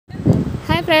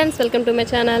Friends, welcome to my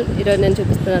channel. ఈరోజు నేను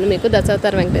చూపిస్తున్నాను మీకు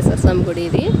దశావతార వెంకటేశ్వర స్వామి గుడి.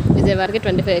 ఇది విజయవాడకి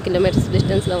 25 కిలోమీటర్స్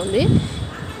డిస్టెన్స్లో ఉంది.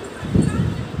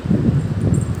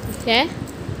 ఓకే,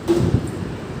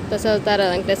 దశావతార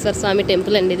వెంకటేశ్వర స్వామి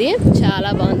టెంపుల్ అండి. ఇది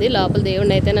చాలా బాగుంది. లోపల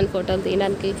దేవుడిని అయితే నేను ఫోటోలు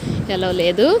తీయడానికి ఎలా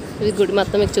లేదు. ఇది గుడి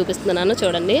మొత్తం మీకు చూపిస్తున్నాను,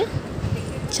 చూడండి.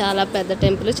 చాలా పెద్ద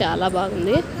టెంపుల్, చాలా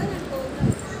బాగుంది.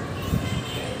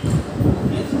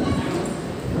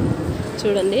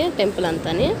 చూడండి టెంపుల్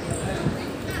అంతాని.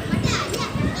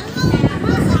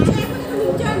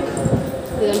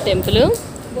 ఇదంతా టెంపుల్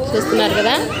చూస్తున్నారు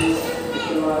కదా.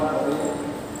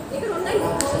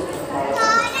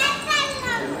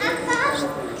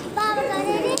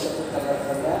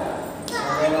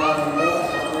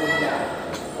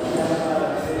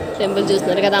 టెంపుల్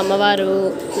చూస్తున్నారు కదా. అమ్మవారు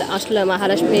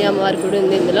మహాలక్ష్మి అమ్మవారి గుడి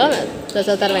ఉంది. ఇందులో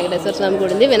దశావతార వెంకటేశ్వర స్వామి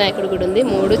గుడి ఉంది, వినాయకుడి గుడి ఉంది.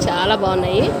 3 చాలా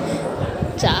బాగున్నాయి.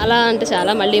 చాలా అంటే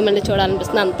చాలా మళ్ళీ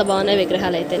చూడాలనిపిస్తుంది, అంత బాగున్నాయి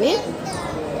విగ్రహాలు అయితేనే.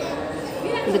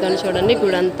 ఎందుకని చూడండి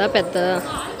గుడి అంతా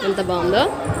ఎంత బాగుందో.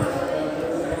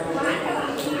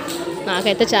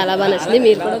 నాకైతే చాలా బాగా నచ్చింది.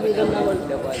 మీరు కూడా వీళ్ళు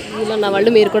ఉన్న వాళ్ళు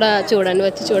మీరు కూడా చూడండి,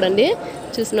 వచ్చి చూడండి.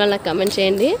 చూసిన వాళ్ళు నాకు కమెంట్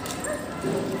చేయండి.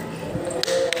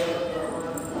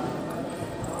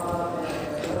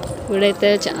 గుడి అయితే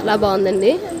చాలా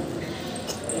బాగుందండి.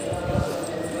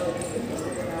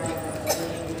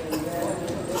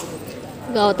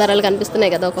 అవతారాలు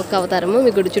కనిపిస్తున్నాయి కదా, ఒక్కొక్క అవతారము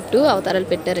మీ గుడి చుట్టూ అవతారాలు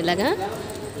పెట్టారు ఇలాగా.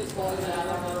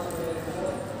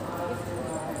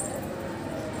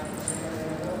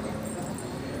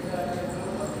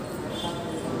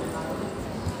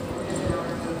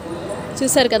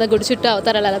 చూసారు కదా గుడి చుట్టూ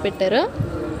అవతారాలు ఎలా పెట్టారు.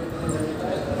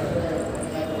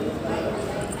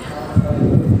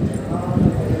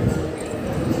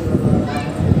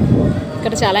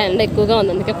 ఇక్కడ చాలా ఎండ ఎక్కువగా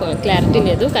ఉంది, అందుకే క్లారిటీ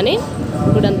లేదు. కానీ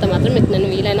గుడి అంతా మాత్రం మీకు నేను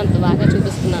వీలైనంత బాగా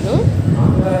చూపిస్తున్నాను.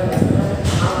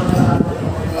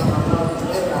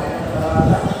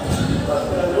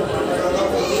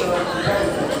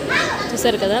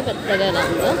 చూసారు కదా పెద్దగా ఎలా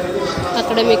ఉందో.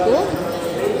 అక్కడ మీకు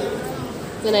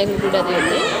వినాయకుడి గుడి అది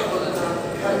ఉంది.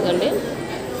 ఇదండి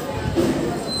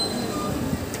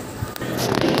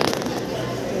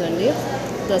ఇదండి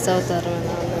దశావతారం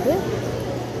ఎలా ఉన్నది.